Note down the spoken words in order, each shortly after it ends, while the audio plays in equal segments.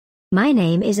My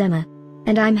name is Emma,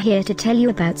 and I'm here to tell you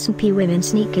about CMP women's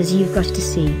sneakers you've got to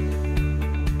see.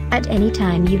 At any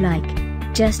time you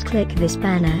like, just click this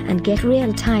banner and get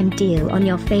real-time deal on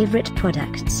your favorite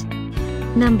products.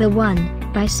 Number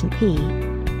 1, by CMP.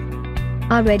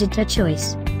 Our editor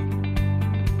choice.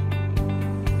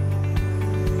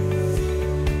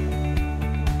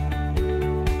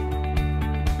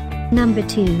 Number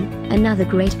 2, another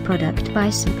great product by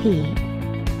CMP.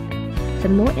 For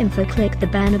more info, click the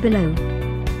banner below.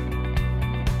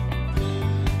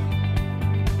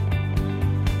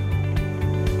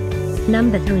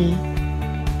 Number 3.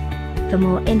 For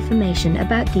more information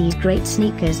about these great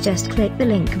sneakers, just click the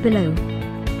link below.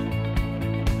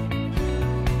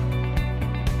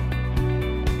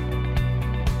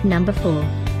 Number 4.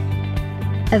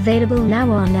 Available now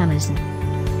on Amazon.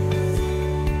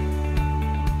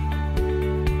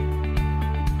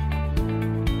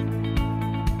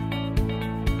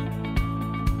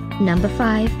 Number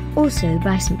 5, also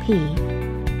by CMP.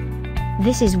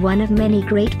 This is one of many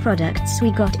great products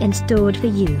we got in stored for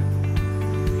you.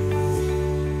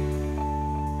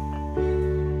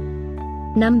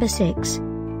 Number 6.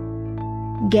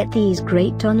 Get these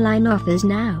great online offers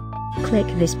now. Click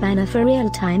this banner for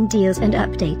real-time deals and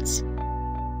updates.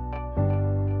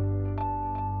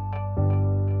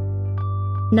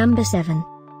 Number 7.